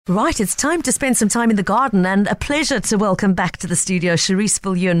Right, it's time to spend some time in the garden, and a pleasure to welcome back to the studio Cherise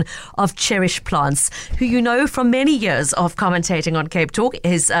Viljoen of Cherish Plants, who you know from many years of commentating on Cape Talk,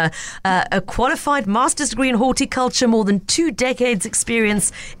 is a qualified master's degree in horticulture, more than 2 decades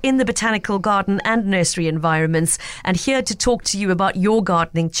experience in the botanical garden and nursery environments, and here to talk to you about your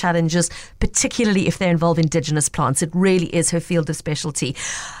gardening challenges, particularly if they involve indigenous plants. It really is her field of specialty.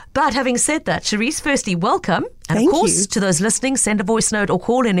 But having said that, Cherise, firstly, welcome. And Thank of course, you. to those listening, send a voice note or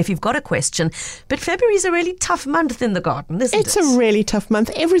call in if you've got a question. But February is a really tough month in the garden, isn't it? It's a really tough month.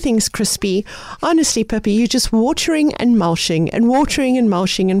 Everything's crispy. Honestly, Pippa, you're just watering and mulching and watering and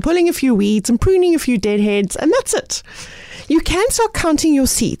mulching and pulling a few weeds and pruning a few deadheads, and that's it. You can start counting your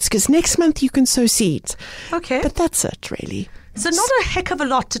seeds because next month you can sow seeds. Okay. But that's it, really. So not a heck of a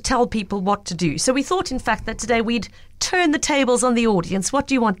lot to tell people what to do. So we thought, in fact, that today we'd turn the tables on the audience. What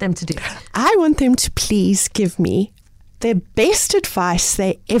do you want them to do? I want them to please give me their best advice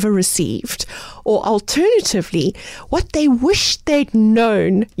they ever received, or alternatively, what they wish they'd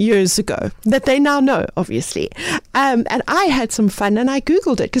known years ago, that they now know, obviously. And I had some fun, and I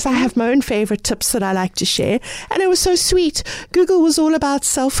Googled it because I have my own favorite tips that I like to share, and it was so sweet. Google was all about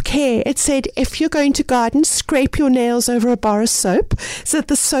self-care. It said, if you're going to garden, scrape your nails over a bar of soap so that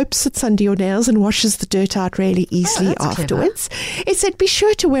the soap sits under your nails and washes the dirt out really easily afterwards. Clever. It said, be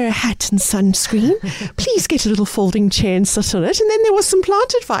sure to wear a hat and sunscreen. Please get a little folding chair and sit on it. And then there was some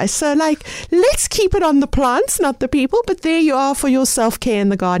plant advice. So let's keep it on the plants, not the people. But there you are for your self-care in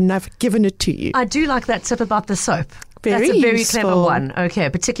the garden. I've given it to you. I do like that tip about the soap. That's a very useful. clever one. Okay,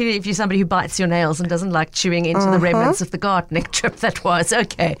 particularly if you're somebody who bites your nails and doesn't like chewing into the remnants of the gardening trip that was.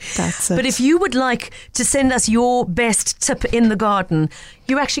 Okay. That's it. But if you would like to send us your best tip in the garden,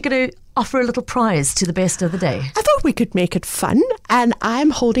 you're actually going to offer a little prize to the best of the day. I thought we could make it fun, and I'm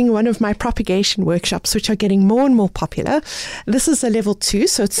holding one of my propagation workshops, which are getting more and more popular. This is a level 2,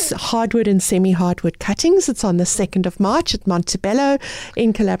 so it's hardwood and semi-hardwood cuttings. It's on the 2nd of March at Montebello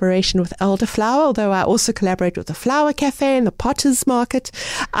in collaboration with Elderflower, although I also collaborate with the Flower Cafe and the Potters Market.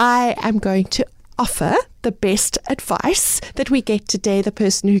 I am going to offer the best advice that we get today, the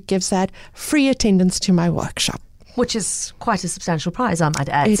person who gives that free attendance to my workshop. Which is quite a substantial prize, I might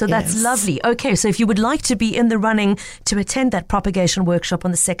add. So that's is. lovely. Okay, so if you would like to be in the running to attend that propagation workshop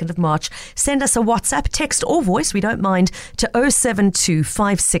on the 2nd of March, send us a WhatsApp, text or voice, we don't mind, to 072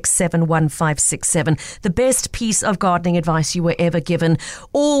 567 1567. The best piece of gardening advice you were ever given,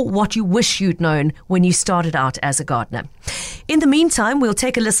 or what you wish you'd known when you started out as a gardener. In the meantime, we'll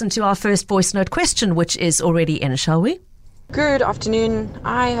take a listen to our first voice note question, which is already in, shall we? Good afternoon.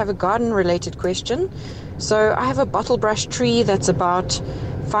 I have a garden-related question. So I have a bottle brush tree that's about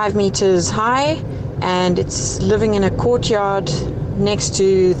 5 meters high, and it's living in a courtyard next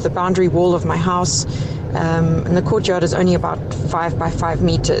to the boundary wall of my house. And the courtyard is only about 5 by 5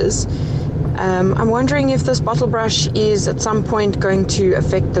 meters. I'm wondering if this bottle brush is at some point going to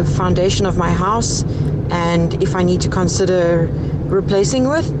affect the foundation of my house, and if I need to consider replacing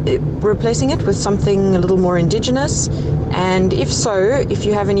it with something a little more indigenous. And if so, if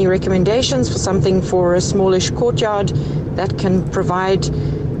you have any recommendations for something for a smallish courtyard that can provide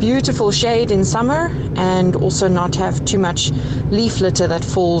beautiful shade in summer and also not have too much leaf litter that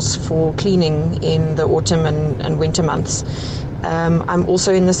falls for cleaning in the autumn and winter months. I'm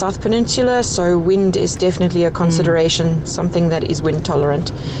also in the South Peninsula, so wind is definitely a consideration, something that is wind tolerant.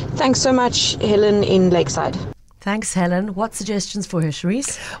 Thanks so much, Helen in Lakeside. Thanks, Helen. What suggestions for her,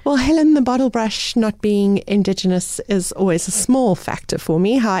 Cherise? Well, Helen, the bottle brush not being indigenous is always a small factor for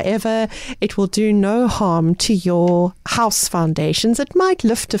me. However, it will do no harm to your house foundations. It might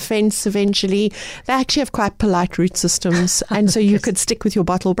lift a fence eventually. They actually have quite polite root systems, and so you could stick with your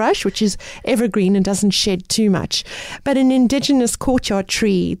bottle brush, which is evergreen and doesn't shed too much. But an indigenous courtyard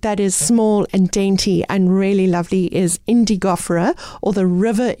tree that is small and dainty and really lovely is Indigofera, or the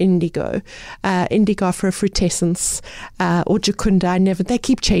river indigo, Indigofera frutescens. Or Jacunda. They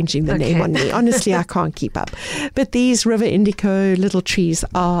keep changing the name on me. Honestly, I can't keep up. But these river indigo little trees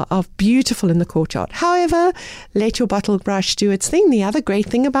are beautiful in the courtyard. However, let your bottle brush do its thing. The other great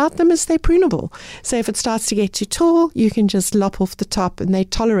thing about them is they're prunable. So if it starts to get too tall, you can just lop off the top, and they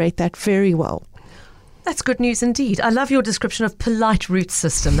tolerate that very well. That's good news indeed. I love your description of polite root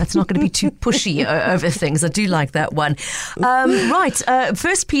system. That's not going to be too pushy over things. I do like that one.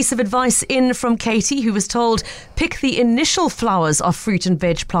 First piece of advice in from Katie, who was told, pick the initial flowers of fruit and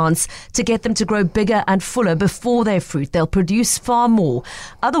veg plants to get them to grow bigger and fuller before they fruit. They'll produce far more.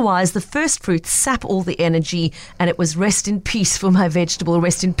 Otherwise, the first fruits sap all the energy, and it was rest in peace for my vegetable,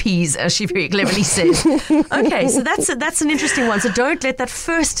 rest in peas, as she very cleverly says. Okay, so that's an interesting one. So don't let that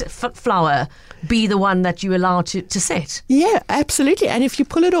first flower be the one pattern that you allow to set. Yeah, absolutely. And if you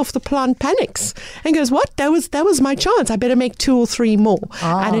pull it off, the plant panics and goes, what? That was my chance. I better make 2 or 3 more.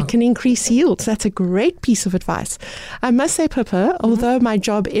 And it can increase yields. That's a great piece of advice. I must say, Pippa, although my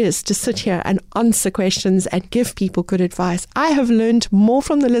job is to sit here and answer questions and give people good advice, I have learned more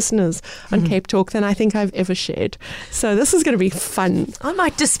from the listeners on Cape Talk than I think I've ever shared. So this is going to be fun. I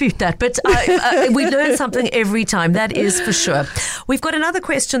might dispute that, but we learn something every time. That is for sure. We've got another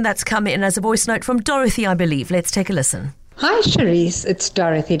question that's come in as a voice note from Dorothy, I believe. Let's take a listen. Hi, Cherise. It's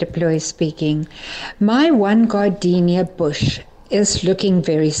Dorothy DePloy speaking. My one gardenia bush is looking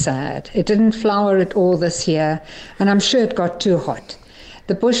very sad. It didn't flower at all this year, and I'm sure it got too hot.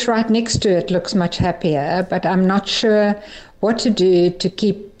 The bush right next to it looks much happier, but I'm not sure what to do to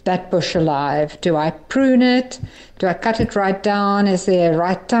keep that bush alive. Do I prune it? Do I cut it right down? Is there a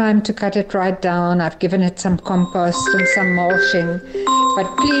right time to cut it right down? I've given it some compost and some mulching,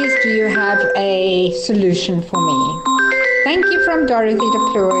 but please, do you have a solution for me? Thank you from Dorothy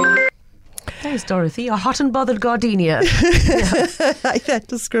DePloy. There's Dorothy, a hot and bothered gardenia. I like that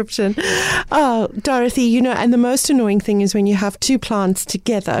description. Oh, Dorothy, and the most annoying thing is when you have 2 plants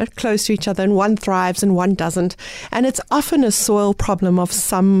together, close to each other, and one thrives and one doesn't. And it's often a soil problem of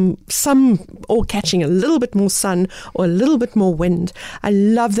some or catching a little bit more sun or a little bit more wind. I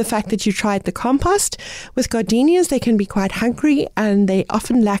love the fact that you tried the compost. With gardenias, they can be quite hungry and they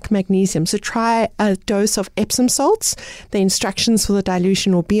often lack magnesium. So try a dose of Epsom salts. The instructions for the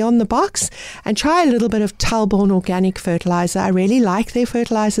dilution will be on the box. And try a little bit of Talborn organic fertilizer. I really like their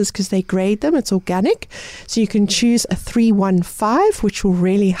fertilizers because they grade them. It's organic. So you can choose a 315, which will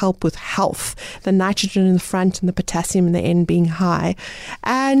really help with health. The nitrogen in the front and the potassium in the end being high.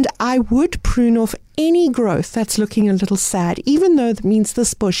 And I would prune off any growth that's looking a little sad, even though that means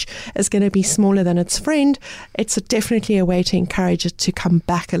this bush is going to be smaller than its friend. It's definitely a way to encourage it to come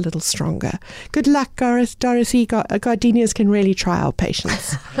back a little stronger. Good luck, Dorothy. Gardenias can really try our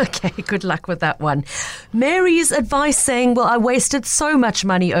patience. Okay, good luck with that one. Mary's advice saying, well, I wasted so much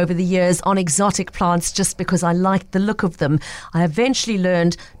money over the years on exotic plants just because I liked the look of them. I eventually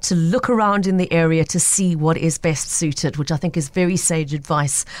learned to look around in the area to see what is best suited, which I think is very sage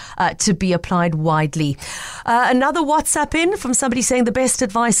advice to be applied widely. Another WhatsApp in from somebody saying the best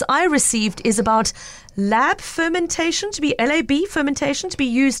advice I received is about lab fermentation, LAB fermentation, to be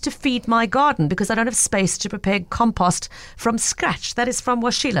used to feed my garden because I don't have space to prepare compost from scratch. That is from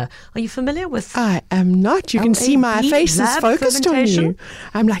Washila. Are you familiar with? I am not. You can see my face is focused on you.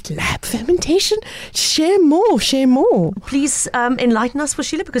 I'm like, lab fermentation? Share more. Please enlighten us,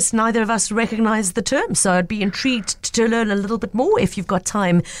 Washila, because neither of us recognize the term. So I'd be intrigued to learn a little bit more if you've got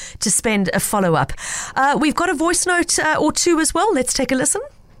time to spend a follow-up. We've got a voice note or 2 as well. Let's take a listen.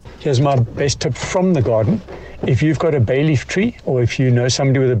 Here's my best tip from the garden. If you've got a bay leaf tree, or if you know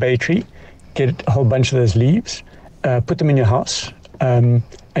somebody with a bay tree, get a whole bunch of those leaves, put them in your house, and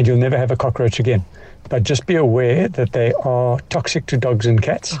you'll never have a cockroach again. But just be aware that they are toxic to dogs and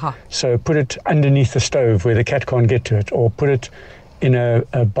cats. So put it underneath the stove where the cat can't get to it, or put it in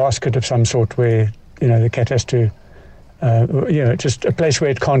a basket of some sort where the cat has to, just a place where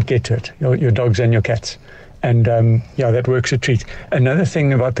it can't get to it, your dogs and your cats. And that works a treat. Another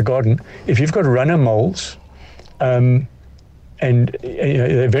thing about the garden, if you've got runner moles, and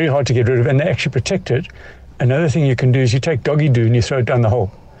they're very hard to get rid of, and they're actually protected, another thing you can do is you take doggy doo and you throw it down the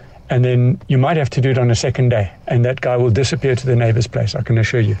hole. And then you might have to do it on a second day, and that guy will disappear to the neighbor's place, I can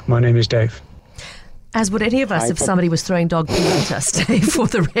assure you. My name is Dave. As would any of us if somebody was throwing dog poo at us, Dave, for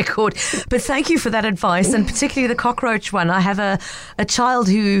the record. But thank you for that advice, and particularly the cockroach one. I have a child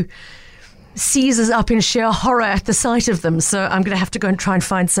who seizes up in sheer horror at the sight of them, so I'm going to have to go and try and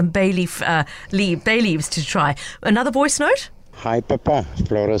find some bay leaves to try. Another voice note? Hi, Pippa.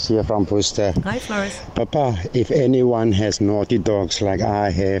 Flores here from Worcester. Hi, Flores. Pippa, if anyone has naughty dogs like I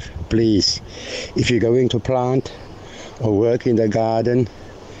have, please, if you're going to plant or work in the garden,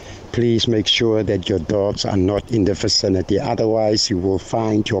 please make sure that your dogs are not in the vicinity. Otherwise, you will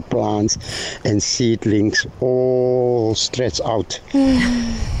find your plants and seedlings all stretched out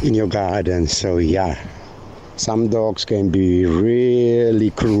in your garden. So, some dogs can be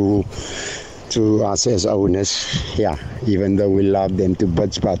really cruel to us as owners. Even though we love them to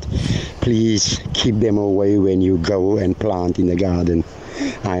bits, but please keep them away when you go and plant in the garden.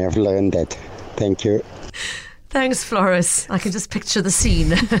 I have learned that. Thank you. Thanks, Flores. I can just picture the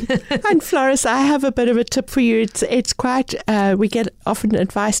scene. And Flores, I have a bit of a tip for you. It's quite, we get often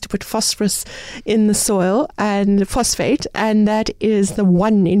advice to put phosphorus in the soil and phosphate, and that is the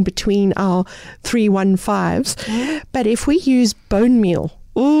one in between our 315s. But if we use bone meal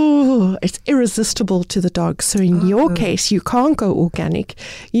it's irresistible to the dogs. So in your case, you can't go organic.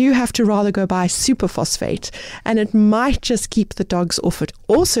 You have to rather go buy superphosphate, and it might just keep the dogs off it.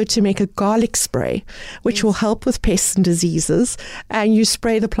 Also, to make a garlic spray, which will help with pests and diseases, and you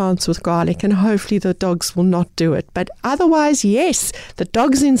spray the plants with garlic, and hopefully the dogs will not do it. But otherwise, yes, the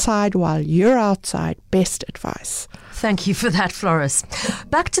dog's inside while you're outside. Best advice. Thank you for that, Floris.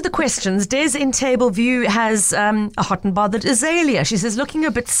 Back to the questions. Des in Tableview has a hot and bothered azalea. She says, looking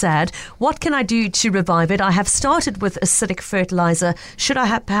a bit sad. What can I do to revive it? I have started with acidic fertilizer. Should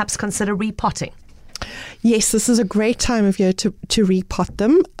I perhaps consider repotting? Yes, this is a great time of year to repot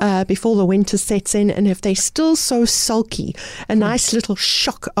them before the winter sets in. And if they're still so sulky, a nice little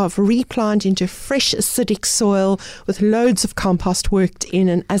shock of replant into fresh acidic soil with loads of compost worked in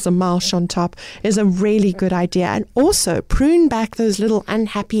and as a mulch on top is a really good idea. And also prune back those little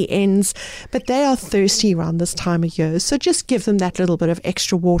unhappy ends, but they are thirsty around this time of year. So just give them that little bit of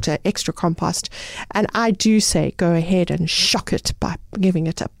extra water, extra compost. And I do say go ahead and shock it by giving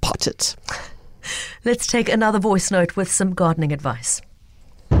it a potted. Let's take another voice note with some gardening advice.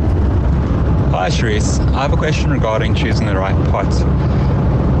 Hi Cherise, I have a question regarding choosing the right pot.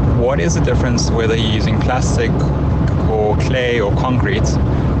 What is the difference whether you're using plastic or clay or concrete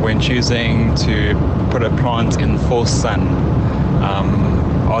when choosing to put a plant in full sun?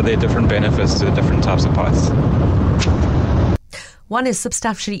 Are there different benefits to the different types of pots? One is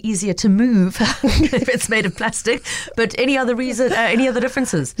substantially easier to move if it's made of plastic. But any other reason? Any other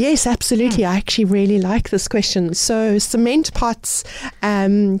differences? Yes, absolutely. I actually really like this question. So cement pots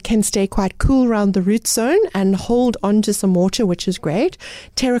can stay quite cool around the root zone and hold on to some water, which is great.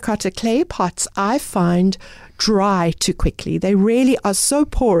 Terracotta clay pots, I find, dry too quickly. They really are so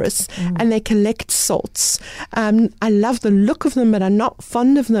porous and they collect salts. I love the look of them, but I'm not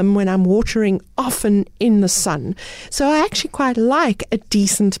fond of them when I'm watering often in the sun. So I actually quite like a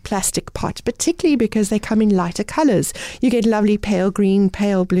decent plastic pot, particularly because they come in lighter colors. You get lovely pale green,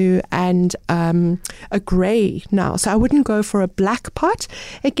 pale blue, and a gray now. So I wouldn't go for a black pot.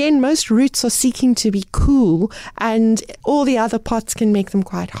 Again, most roots are seeking to be cool, and all the other pots can make them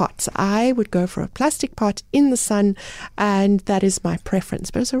quite hot. So I would go for a plastic pot in the sun, and that is my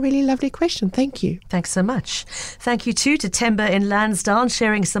preference. But it's a really lovely question. Thank you. Thanks so much. Thank you too to Temba in Lansdowne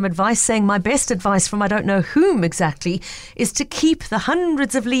sharing some advice, saying my best advice from I don't know whom exactly is to keep the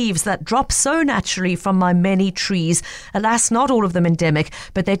hundreds of leaves that drop so naturally from my many trees. Alas, not all of them endemic,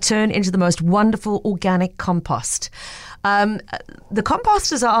 but they turn into the most wonderful organic compost. The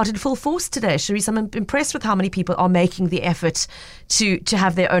composters are out in full force today, Cherise. I'm impressed with how many people are making the effort to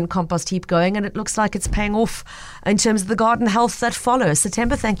have their own compost heap going, and it looks like it's paying off in terms of the garden health that follows.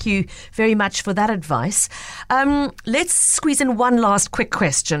 September, thank you very much for that advice. Let's squeeze in one last quick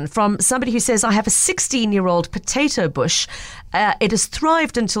question from somebody who says, I have a 16-year-old potato bush. It has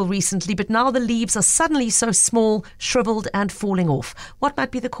thrived until recently, but now the leaves are suddenly so small, shriveled and falling off. What might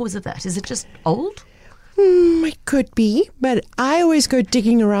be the cause of that? Is it just old? It could be, but I always go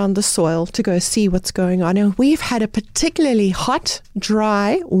digging around the soil to go see what's going on. And we've had a particularly hot,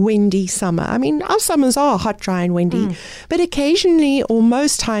 dry, windy summer. I mean, our summers are hot, dry and windy, but occasionally or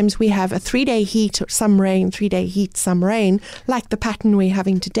most times we have a 3-day heat, some rain, 3-day heat, some rain, like the pattern we're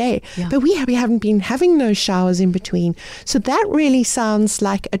having today. Yeah. But we haven't been having those showers in between. So that really sounds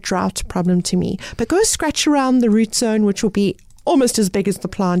like a drought problem to me. But go scratch around the root zone, which will be almost as big as the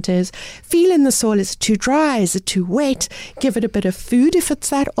plant is. Feel in the soil. Is it too dry? Is it too wet? Give it a bit of food. If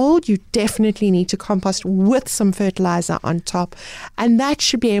it's that old, you definitely need to compost with some fertilizer on top. And that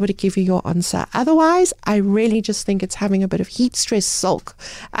should be able to give you your answer. Otherwise, I really just think it's having a bit of heat stress sulk,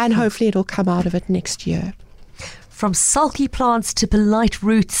 and hopefully it'll come out of it next year. From sulky plants to polite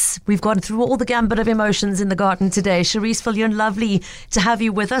roots, we've gone through all the gambit of emotions in the garden today. Cherise, Viljoen, lovely to have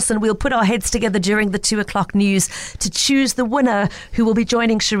you with us, and we'll put our heads together during the 2:00 news to choose the winner who will be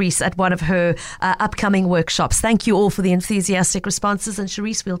joining Cherise at one of her upcoming workshops. Thank you all for the enthusiastic responses, and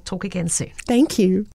Cherise, we'll talk again soon. Thank you.